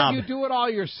Lab. You do it all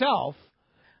yourself.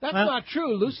 That's not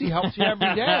true. Lucy helps you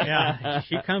every day. Yeah,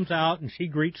 she comes out and she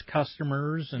greets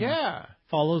customers and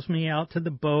follows me out to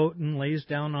the boat and lays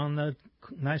down on the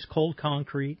nice cold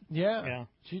concrete. Yeah.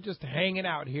 She's just hanging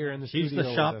out here in the studio. She's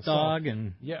the shop dog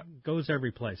and goes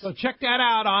every place. So check that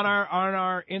out on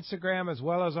our Instagram as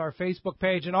well as our Facebook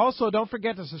page. And also don't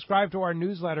forget to subscribe to our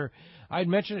newsletter. I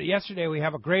mentioned it yesterday. We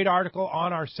have a great article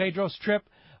on our Cedros trip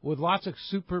with lots of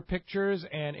super pictures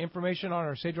and information on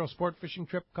our Cedros sport fishing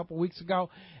trip a couple weeks ago.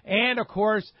 And, of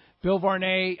course, Bill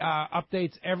Varney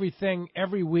updates everything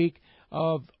every week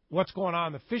of what's going on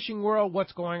in the fishing world,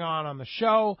 what's going on the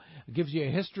show. It gives you a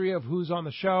history of who's on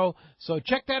the show. So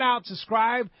check that out.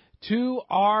 Subscribe to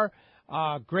our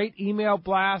great email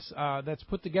blast that's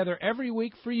put together every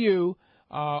week for you,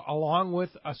 along with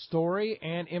a story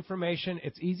and information.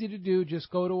 It's easy to do.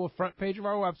 Just go to a front page of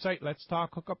our website,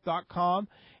 letstalkhookup.com,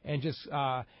 and just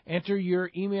enter your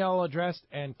email address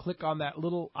and click on that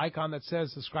little icon that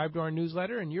says subscribe to our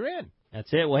newsletter, and you're in.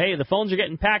 That's it. Well, hey, the phones are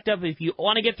getting packed up. If you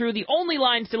want to get through, the only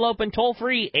line still open,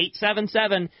 toll-free,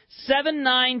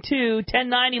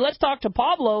 877-792-1090. Let's talk to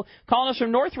Pablo, calling us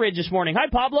from Northridge this morning. Hi,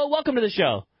 Pablo. Welcome to the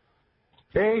show.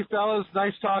 Hey, fellas.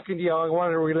 Nice talking to you. I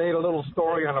wanted to relate a little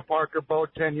story on a Parker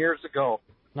boat 10 years ago.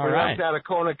 All right. We left out of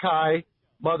Kona Kai.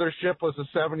 Mothership was a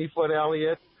 70-foot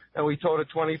Elliott, and we towed a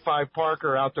 25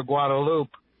 Parker out to Guadalupe.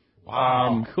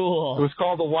 Wow, cool. It was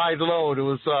called the Wide Load. It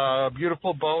was a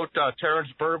beautiful boat. Terrence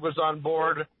Bird was on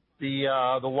board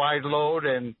the Wide Load,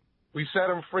 and we set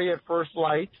him free at first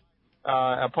light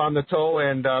upon the tow.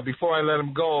 And before I let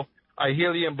him go, I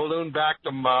helium balloon backed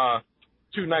him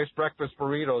 2 nice breakfast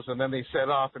burritos, and then they set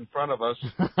off in front of us.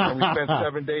 And we spent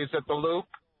 7 days at the Loop,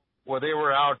 where they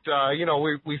were out.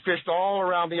 We fished all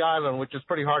around the island, which is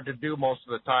pretty hard to do most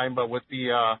of the time. But with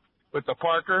the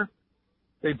Parker,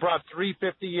 They brought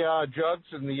 350 jugs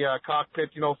in the cockpit,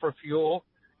 for fuel.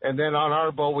 And then on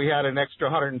our boat, we had an extra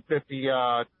 150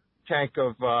 tank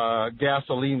of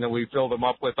gasoline that we filled them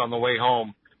up with on the way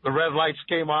home. The red lights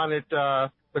came on at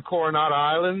the Coronado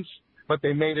Islands, but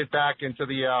they made it back into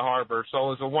the harbor. So it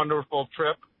was a wonderful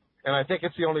trip, and I think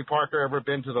it's the only Parker ever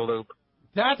been to the Loop.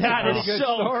 That is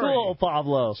so story. cool,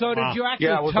 Pablo. So did you actually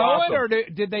Yeah, it was tow awesome. it, or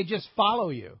did they just follow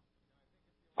you?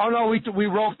 Oh, no, we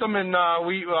roped them and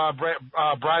we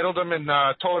bridled them and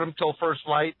towed them till first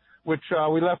light, which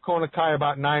we left Kona Kai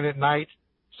about 9 at night.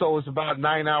 So it was about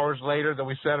 9 hours later that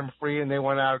we set them free, and they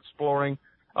went out exploring,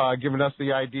 giving us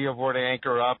the idea of where to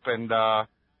anchor up. And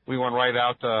we went right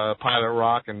out to Pilot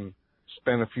Rock and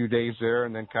spent a few days there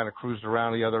and then kind of cruised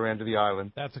around the other end of the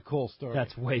island. That's a cool story.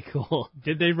 That's way cool.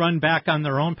 Did they run back on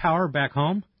their own power back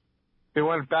home? They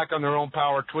went back on their own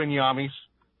power, twin Yamis.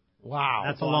 Wow.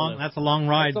 That's a long ride. That's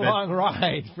a long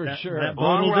ride for sure. That boat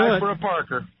Long will do ride it. for a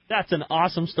Parker. That's an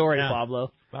awesome story, Yeah.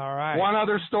 Pablo. All right. One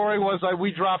other story was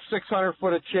we dropped 600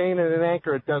 foot of chain and an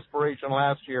anchor at Desperation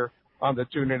last year on the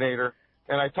Tuninator.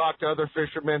 And I talked to other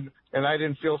fishermen, and I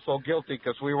didn't feel so guilty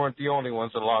because we weren't the only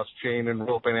ones that lost chain and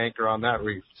rope and anchor on that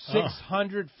reef.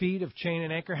 600 feet of chain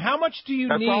and anchor. How much do you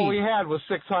That's need? all we had was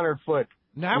 600 foot.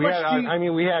 Now, how much do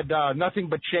you... we had nothing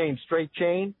but chain, straight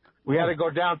chain. We had to go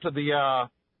down to the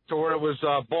to where it was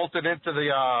bolted into the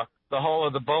hull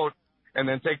of the boat, and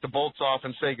then take the bolts off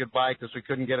and say goodbye because we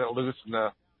couldn't get it loose,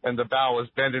 and the bow was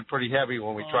bending pretty heavy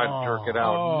when we tried to jerk it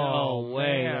out. No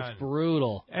way, man. that's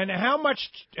brutal. And how much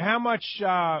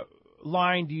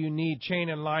line do you need, chain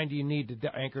and line do you need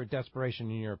to anchor at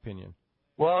Desperation, in your opinion?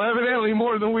 Well, evidently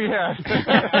more than we had.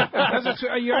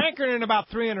 You're anchoring in about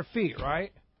 300 feet,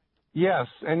 right? Yes,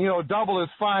 and double is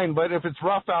fine, but if it's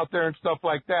rough out there and stuff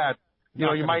like that,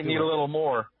 you might need a little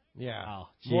more. Yeah. Oh,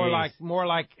 more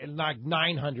like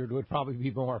 900 would probably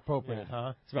be more appropriate,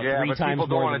 huh? It's about Yeah, 3 but times people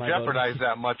don't more want than to my boat. jeopardize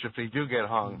that much if they do get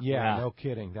hung. Yeah, no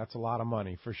kidding. That's a lot of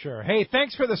money for sure. Hey,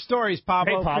 thanks for the stories,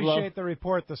 Pablo. Hey, Pablo. Appreciate the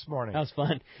report this morning. That was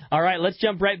fun. All right, let's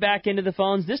jump right back into the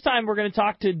phones. This time we're going to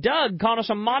talk to Doug, calling us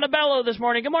from Montebello this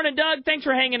morning. Good morning, Doug. Thanks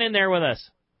for hanging in there with us.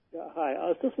 Yeah, hi. I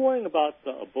was just wondering about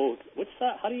a boat.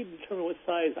 How do you determine what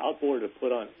size outboard to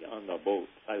put on the boat,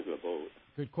 size of the boat?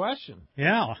 Good question.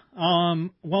 Yeah.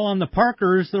 Well, on the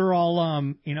Parkers, they're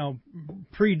all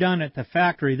pre-done at the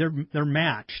factory. They're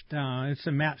matched. It's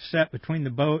a match set between the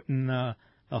boat and the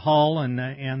hull and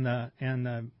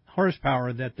the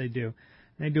horsepower that they do.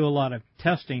 They do a lot of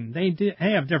testing. They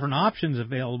have different options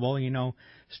available.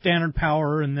 Standard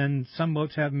power, and then some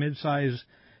boats have mid-size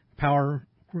power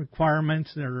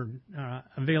requirements, their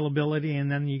availability, and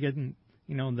then you get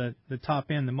the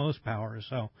top end, the most power.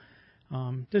 So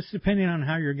just depending on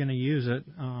how you're going to use it,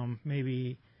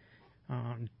 maybe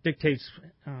dictates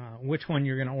which one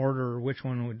you're going to order or which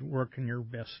one would work in your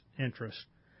best interest.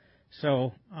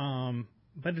 So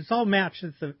but it's all matched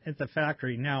at the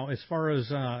factory. Now, as far as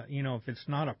if it's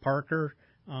not a Parker,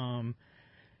 most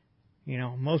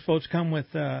boats come with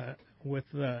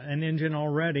an engine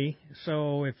already.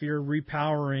 So if you're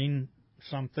repowering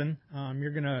something,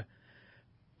 you're going to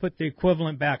put the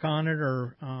equivalent back on it,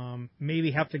 or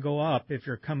maybe have to go up. If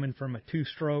you're coming from a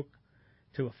 2-stroke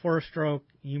to a 4-stroke,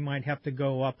 you might have to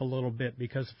go up a little bit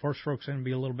because the 4-stroke's going to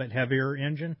be a little bit heavier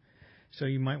engine. So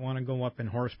you might want to go up in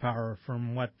horsepower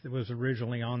from what was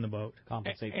originally on the boat.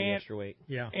 Compensate for the extra weight.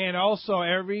 Yeah. And also,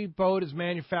 every boat is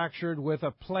manufactured with a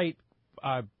plate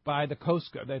by the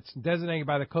Coast Guard that's designated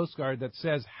by the Coast Guard that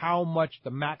says how much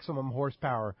the maximum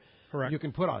horsepower you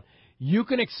can put on. You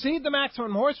can exceed the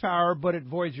maximum horsepower, but it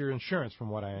voids your insurance, from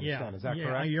what I understand. Is that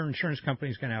correct? Your insurance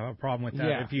company's going to have a problem with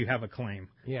that if you have a claim.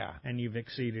 Yeah. And you've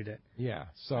exceeded it. Yeah.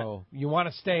 So you want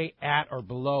to stay at or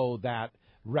below that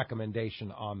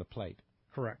recommendation on the plate.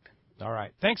 Correct. All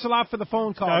right. Thanks a lot for the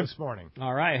phone call this morning.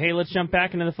 All right. Hey, let's jump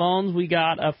back into the phones. We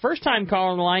got a first-time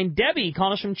caller on the line, Debbie,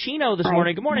 calling us from Chino this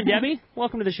morning. Good morning, Debbie.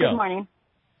 Welcome to the show. Good morning.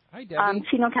 Hi, Debbie.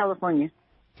 Chino, California.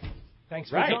 Thanks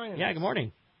for joining us. Yeah, good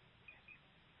morning.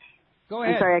 Go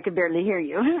ahead. I'm sorry, I could barely hear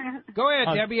you. Go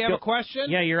ahead, Debbie. You have a question?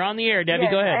 Yeah, you're on the air, Debbie.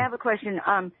 Yes, Go ahead. I have a question.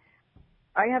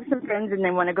 I have some friends, and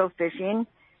they want to go fishing,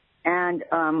 and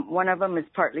one of them is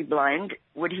partly blind.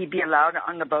 Would he be allowed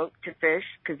on the boat to fish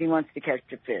because he wants to catch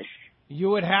the fish? You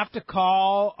would have to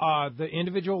call the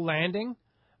individual landing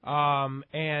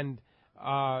and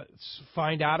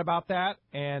find out about that,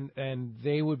 and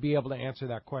they would be able to answer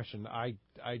that question. I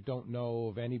don't know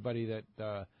of anybody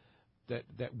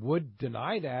that would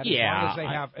deny that.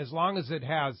 Yeah, As long as it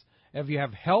has, if you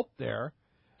have help there,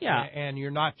 Yeah. And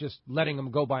you're not just letting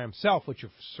him go by himself, which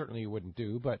certainly you wouldn't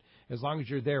do. But as long as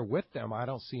you're there with them, I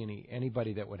don't see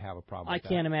anybody that would have a problem with that.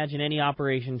 I can't imagine any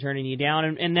operation turning you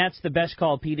down. And that's the best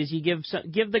call, Pete, is you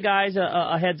give the guys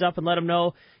a heads up and let them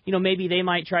know, maybe they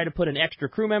might try to put an extra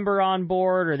crew member on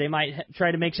board, or they might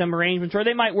try to make some arrangements, or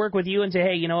they might work with you and say,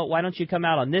 hey, you know what, why don't you come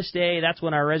out on this day? That's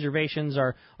when our reservations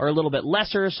are a little bit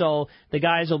lesser, so the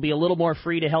guys will be a little more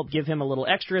free to help give him a little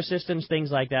extra assistance, things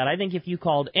like that. I think if you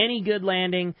called any good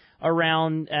landing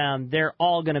around, they're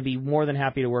all going to be more than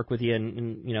happy to work with you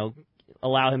and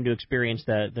allow him to experience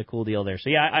the cool deal there. So,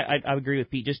 yeah, I agree with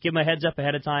Pete. Just give him a heads up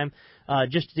ahead of time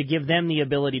just to give them the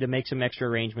ability to make some extra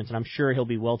arrangements, and I'm sure he'll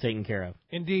be well taken care of.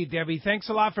 Indeed, Debbie. Thanks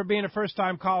a lot for being a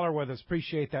first-time caller with us.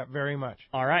 Appreciate that very much.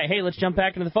 All right. Hey, let's jump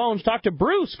back into the phones. Talk to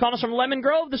Bruce, calling us from Lemon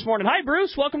Grove this morning. Hi,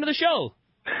 Bruce. Welcome to the show.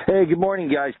 Hey, good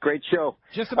morning, guys. Great show.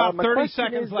 Just about 30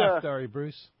 seconds left, sorry,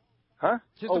 Bruce. Huh?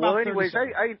 Just about 30 anyways,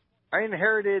 seconds. I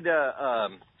inherited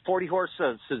 40-horse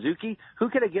Suzuki. Who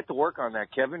could I get to work on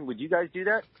that, Kevin? Would you guys do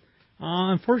that?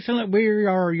 Unfortunately, we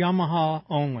are Yamaha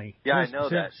only. Yeah, I know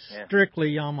that. Yeah.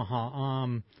 Strictly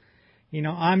Yamaha.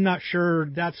 I'm not sure.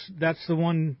 That's the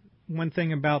one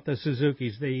thing about the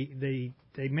Suzukis.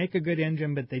 They make a good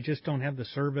engine, but they just don't have the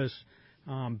service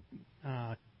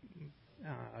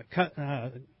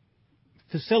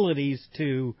facilities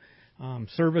to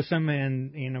service them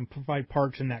and provide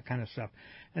parts and that kind of stuff.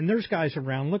 And there's guys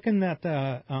around. Looking at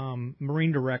the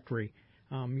Marine Directory,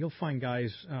 you'll find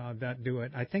guys that do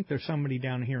it. I think there's somebody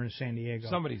down here in San Diego.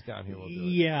 Somebody's down here will do it.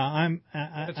 Yeah,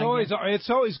 It's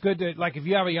always good to, like, if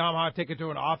you have a Yamaha, take it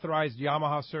to an authorized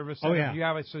Yamaha service center. Oh, yeah. If you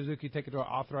have a Suzuki, take it to an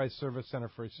authorized service center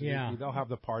for Suzuki. Yeah. They'll have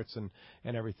the parts and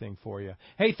everything for you.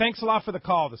 Hey, thanks a lot for the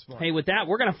call this morning. Hey, with that,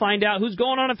 we're going to find out who's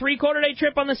going on a 3/4-day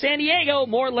trip on the San Diego.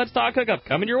 More Let's Talk Hookup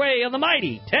coming your way on the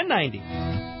mighty 1090.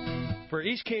 For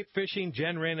East Cape fishing,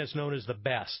 Jen Wren is known as the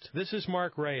best. This is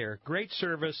Mark Rayer. Great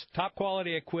service, top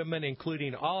quality equipment,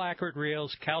 including all accurate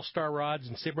reels, CalStar rods,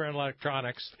 and Cimarron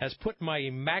electronics, has put my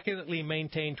immaculately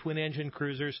maintained twin-engine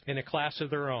cruisers in a class of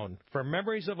their own. For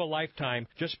memories of a lifetime,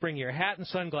 just bring your hat and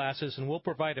sunglasses, and we'll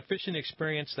provide a fishing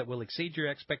experience that will exceed your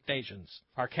expectations.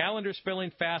 Our calendar's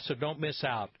filling fast, so don't miss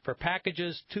out. For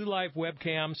packages, 2 live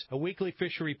webcams, a weekly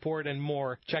fishery report, and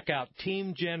more, check out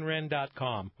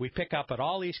TeamJenWren.com. We pick up at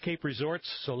all East Cape resorts,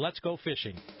 so let's go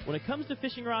fishing. When it comes to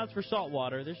fishing rods for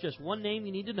saltwater, there's just one name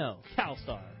you need to know: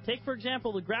 CalStar. Take, for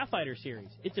example, the Graphiter series.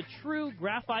 It's a true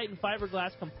graphite and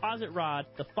fiberglass composite rod,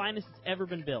 the finest it's ever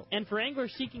been built. And for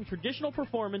anglers seeking traditional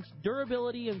performance,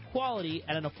 durability, and quality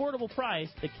at an affordable price,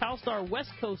 the CalStar West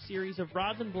Coast series of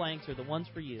rods and blanks are the ones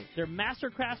for you. Their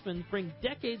master craftsmen bring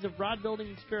decades of rod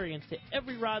building experience to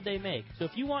every rod they make. So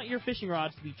if you want your fishing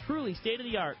rods to be truly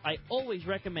state-of-the-art, I always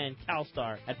recommend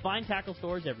CalStar at fine tackle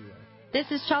stores everywhere. This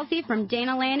is Chelsea from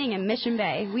Dana Landing in Mission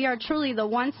Bay. We are truly the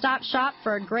one-stop shop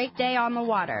for a great day on the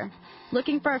water.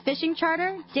 Looking for a fishing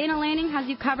charter? Dana Landing has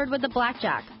you covered with the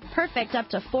Blackjack. Perfect up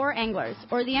to 4 anglers,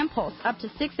 or the Impulse up to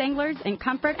 6 anglers in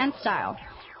comfort and style.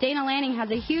 Dana Landing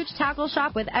has a huge tackle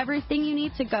shop with everything you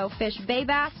need to go fish bay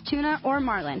bass, tuna, or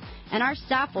marlin, and our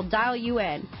staff will dial you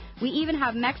in. We even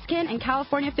have Mexican and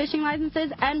California fishing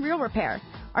licenses and reel repair.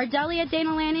 Our deli at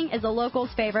Dana Landing is a local's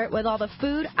favorite with all the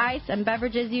food, ice, and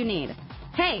beverages you need.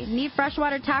 Hey, need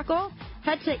freshwater tackle?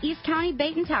 Head to East County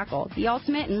Bait and Tackle, the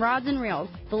ultimate in rods and reels,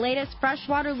 the latest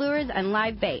freshwater lures and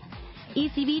live bait.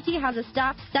 ECBT has a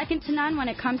staff second to none when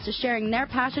it comes to sharing their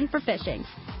passion for fishing.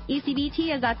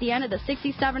 ECBT is at the end of the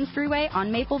 67 freeway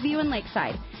on Mapleview and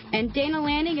Lakeside. And Dana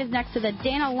Landing is next to the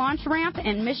Dana Launch Ramp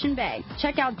in Mission Bay.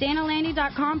 Check out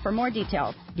DanaLanding.com for more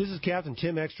details. This is Captain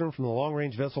Tim Ekstrom from the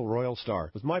long-range vessel Royal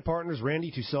Star. With my partners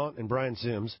Randy Toussaint and Brian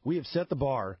Sims, we have set the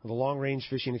bar of the long-range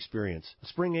fishing experience. A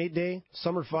spring 8-day,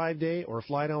 summer 5-day, or a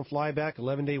fly-down, fly-back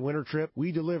 11-day winter trip,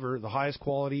 we deliver the highest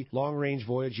quality long-range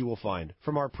voyage you will find.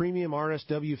 From our premium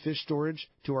RSW fish storage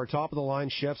to our top-of-the-line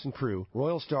chefs and crew,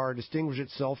 Royal Star distinguishes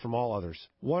itself from all others.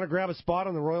 Want to grab a spot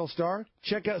on the Royal Star?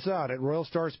 Check us out at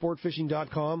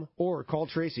RoyalStarSportFishing.com or call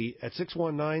Tracy at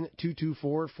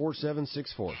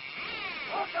 619-224-4764.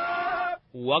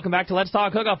 Welcome back to Let's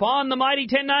Talk Hookup on the Mighty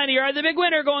 1090. All right, the big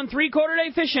winner going 3/4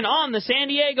 day fishing on the San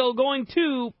Diego, going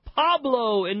to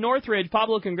Pablo in Northridge.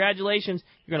 Pablo, congratulations.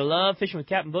 You're going to love fishing with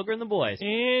Captain Booker and the boys.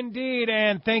 Indeed,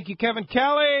 and thank you, Kevin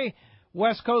Kelly.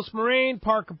 West Coast Marine,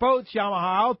 Parker Boats,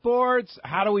 Yamaha Outboards.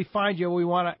 How do we find you? We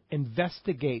want to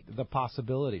investigate the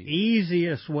possibilities.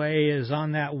 Easiest way is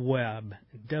on that web,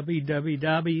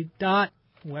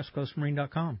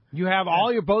 www.westcoastmarine.com. You have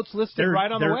all your boats listed right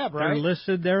on the web, right? They're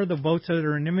listed there, the boats that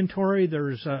are in inventory.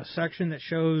 There's a section that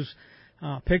shows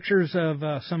pictures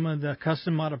of some of the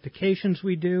custom modifications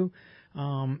we do.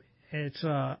 It's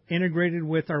integrated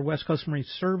with our West Coast Marine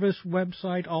Service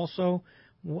website also,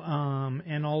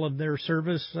 and all of their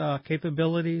service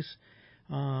capabilities.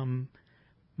 My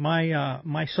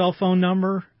cell phone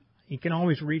number, you can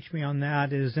always reach me on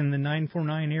that, is in the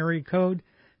 949 area code,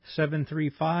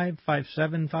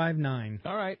 735-5759.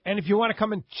 All right. And if you want to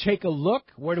come and take a look,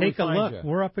 where do we find you?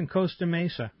 We're up in Costa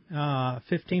Mesa,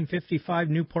 1555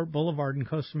 Newport Boulevard in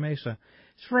Costa Mesa.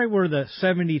 It's right where the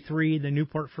 73, the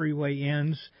Newport Freeway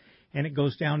ends, and it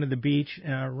goes down to the beach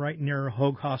right near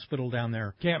Hoag Hospital down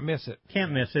there. Can't miss it.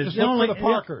 Can't miss it. Just look for the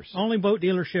Parkers. Only boat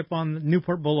dealership on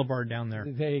Newport Boulevard down there.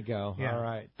 There you go. Yeah. All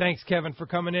right. Thanks, Kevin, for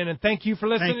coming in, and thank you for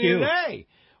listening Thank you. today.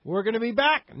 We're going to be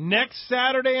back next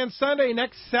Saturday and Sunday.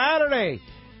 Next Saturday,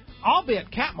 I'll be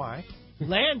at Katmai,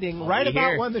 landing right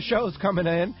about when the show's coming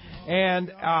in,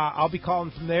 and I'll be calling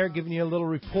from there, giving you a little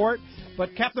report.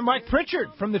 But Captain Mike Pritchard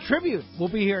from the Tribune will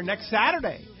be here next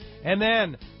Saturday. And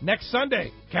then next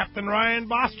Sunday, Captain Ryan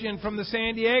Bastian from the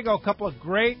San Diego. A couple of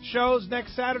great shows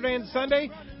next Saturday and Sunday.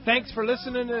 Thanks for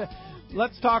listening to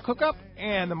Let's Talk Hookup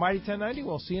and the Mighty 1090.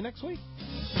 We'll see you next week.